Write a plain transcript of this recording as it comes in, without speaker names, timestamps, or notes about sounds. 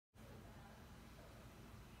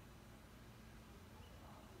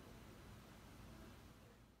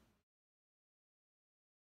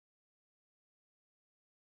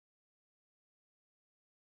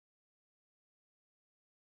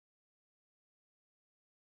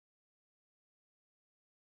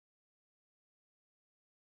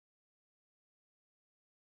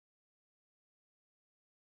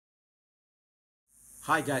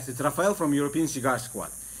Hi guys, it's Rafael from European Cigar Squad.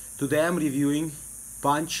 Today I'm reviewing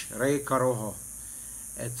Punch Ray Corojo.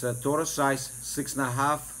 It's a Toro size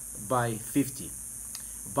 6.5 by 50,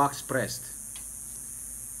 box pressed.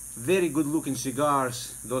 Very good looking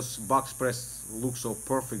cigars. Those box pressed look so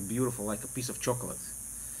perfect, beautiful, like a piece of chocolate.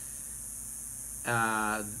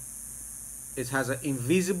 It has an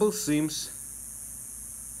invisible seams,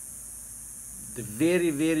 the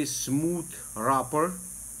very smooth wrapper.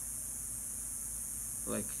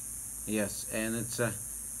 Like, yes, and it's a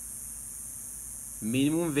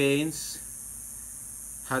minimum veins,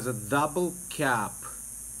 has a double cap.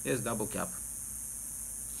 Yes, double cap.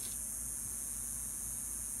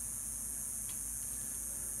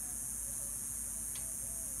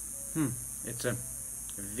 It's a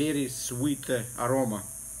very sweet aroma,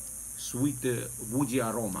 sweet woody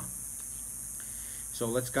aroma. So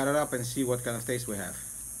let's cut it up and see what kind of taste we have.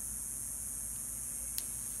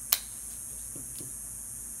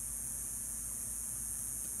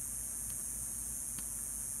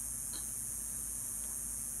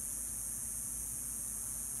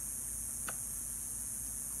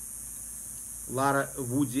 A lot of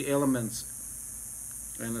woody elements,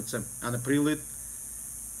 and it's on a pre-lit,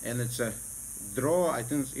 and it's a draw. I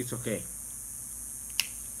think it's okay.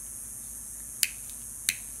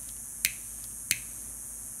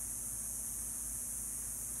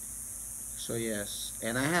 So yes,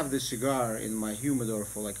 and I have this cigar in my humidor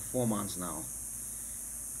for like 4 months now.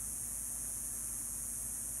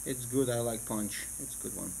 It's good. I like Punch. It's a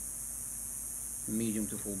good one. Medium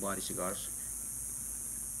to full body cigars.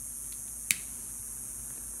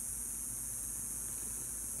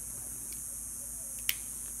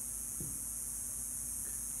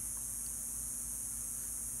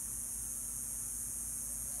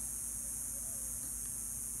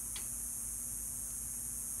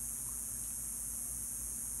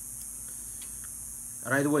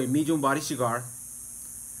 Right away, medium body cigar.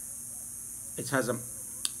 It has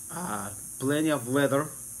plenty of leather,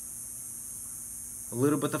 a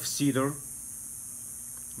little bit of cedar,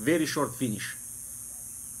 very short finish,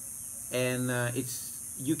 and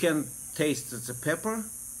you can taste it's a pepper,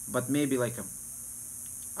 but maybe like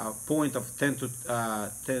a point of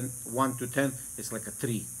 1 to 10. It's like a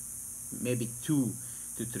 3, maybe 2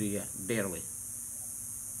 to 3, yeah, barely.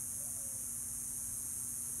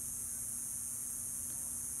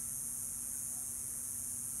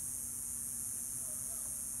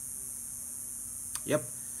 Yep,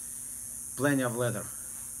 plenty of leather.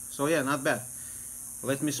 So yeah, not bad.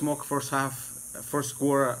 Let me smoke first third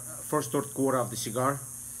quarter of the cigar,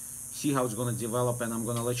 see how it's gonna develop, and I'm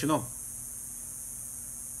gonna let you know.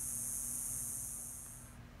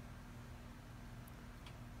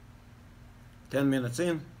 Ten minutes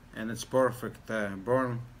in, and it's perfect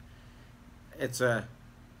burn. It's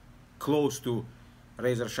close to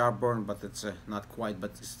razor sharp burn, but it's not quite,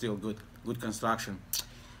 but it's still good construction.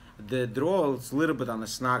 The draw is a little bit on the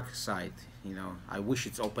snark side, you know. I wish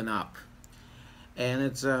it's open up. And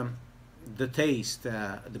it's the taste,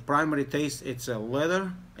 the primary taste, it's a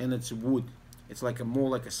leather and it's wood. It's like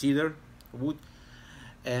more like a cedar wood,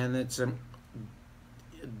 and it's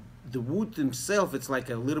the wood himself. It's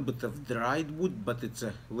like a little bit of dried wood, but it's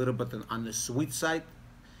a little bit on the sweet side,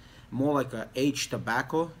 more like a aged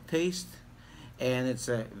tobacco taste, and it's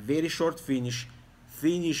a very short finish.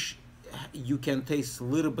 You can taste a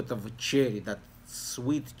little bit of a cherry, that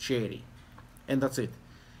sweet cherry, and that's it.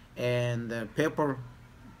 And pepper,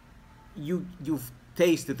 you've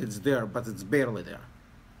tasted it's there, but it's barely there.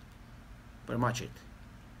 Pretty much it.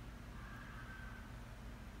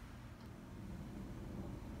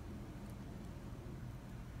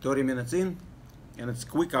 "30 minutes in, and it's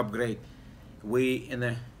quick upgrade. We in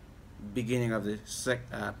the beginning of the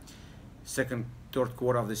third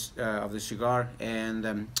quarter of the cigar,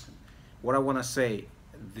 and what I want to say,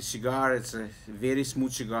 the cigar, it's a very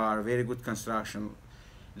smooth cigar, very good construction.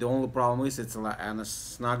 The only problem is it's on a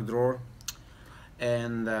snug drawer,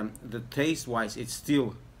 and the taste wise, it's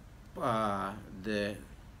still the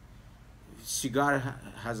cigar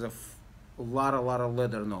has a lot of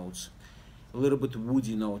leather notes, a little bit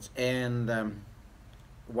woody notes. And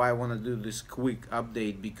why I want to do this quick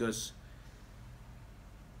update, because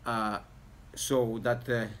so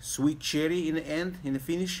that sweet cherry in the end, in the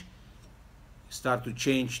finish, start to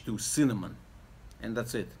change to cinnamon, and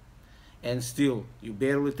that's it. And still you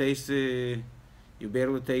barely taste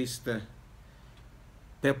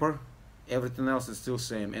pepper. Everything else is still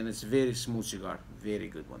same, and it's very smooth cigar, very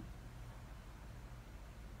good one.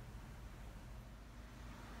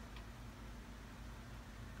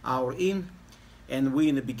 Hour in, and we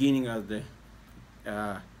in the beginning of the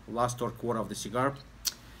last third quarter of the cigar.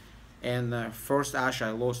 And first ash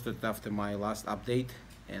I lost it after my last update,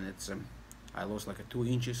 and it's I lost like a 2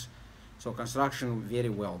 inches. So construction very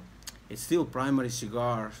well. It's still primary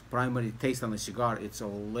cigar, primary taste on the cigar. It's a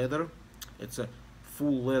leather, it's a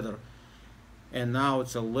full leather, and now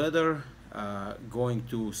it's a leather going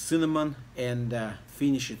to cinnamon and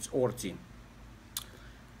finish it's orty.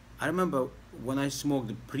 I remember when I smoked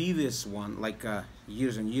the previous one, like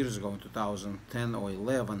years and years ago in 2010 or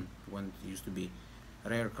 11, when it used to be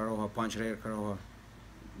rare Corojo, punch rare Corojo,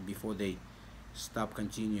 before they stop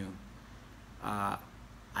continue.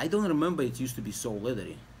 I don't remember it used to be so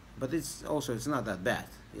leathery, but it's not that bad.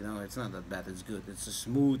 You know, it's not that bad. It's good. It's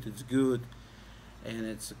smooth. It's good, and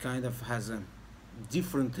it's kind of has a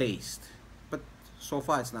different taste. But so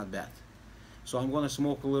far it's not bad. So I'm gonna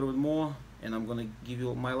smoke a little bit more, and I'm gonna give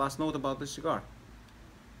you my last note about this cigar.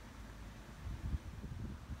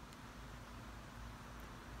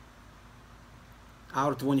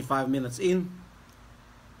 Hour 25 minutes in,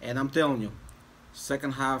 and I'm telling you,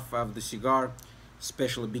 second half of the cigar,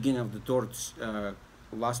 especially beginning of the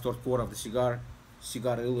last third quarter of the cigar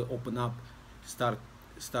really open up, start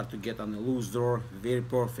to get on the loose draw, very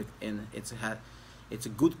perfect, and it's a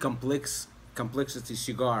good complexity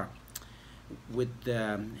cigar with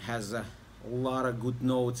has a lot of good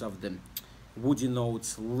notes of the woody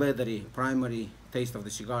notes, leathery primary taste of the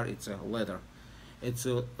cigar. It's a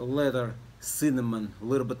leather, cinnamon, a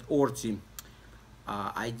little bit earthy.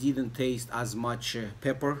 I didn't taste as much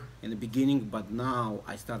pepper in the beginning, but now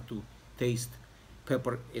I start to taste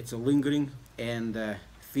pepper. It's a lingering, and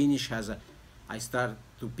finish has I start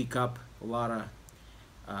to pick up a lot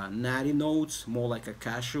of nutty notes, more like a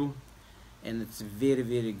cashew, and it's a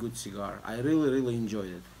very good cigar. I really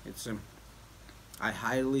enjoyed it. It's I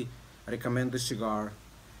highly recommend this cigar.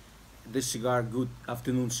 This cigar, good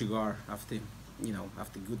afternoon cigar after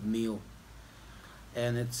after good meal,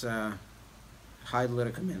 and it's highly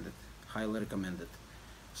recommended.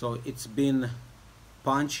 So it's been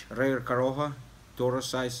punch rare Corojo, Toro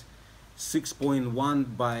size,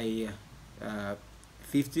 6.1 by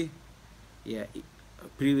 50. Yeah,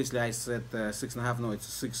 previously I said 6.5. No, it's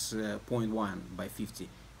 6.1 by 50.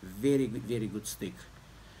 Very good stick,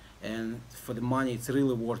 and for the money it's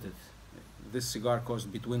really worth it. This cigar costs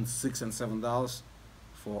between $6 and $7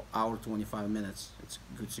 for hour 25 minutes. It's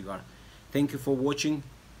a good cigar. Thank you for watching.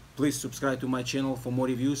 Please subscribe to my channel for more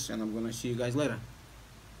reviews, and I'm gonna see you guys later.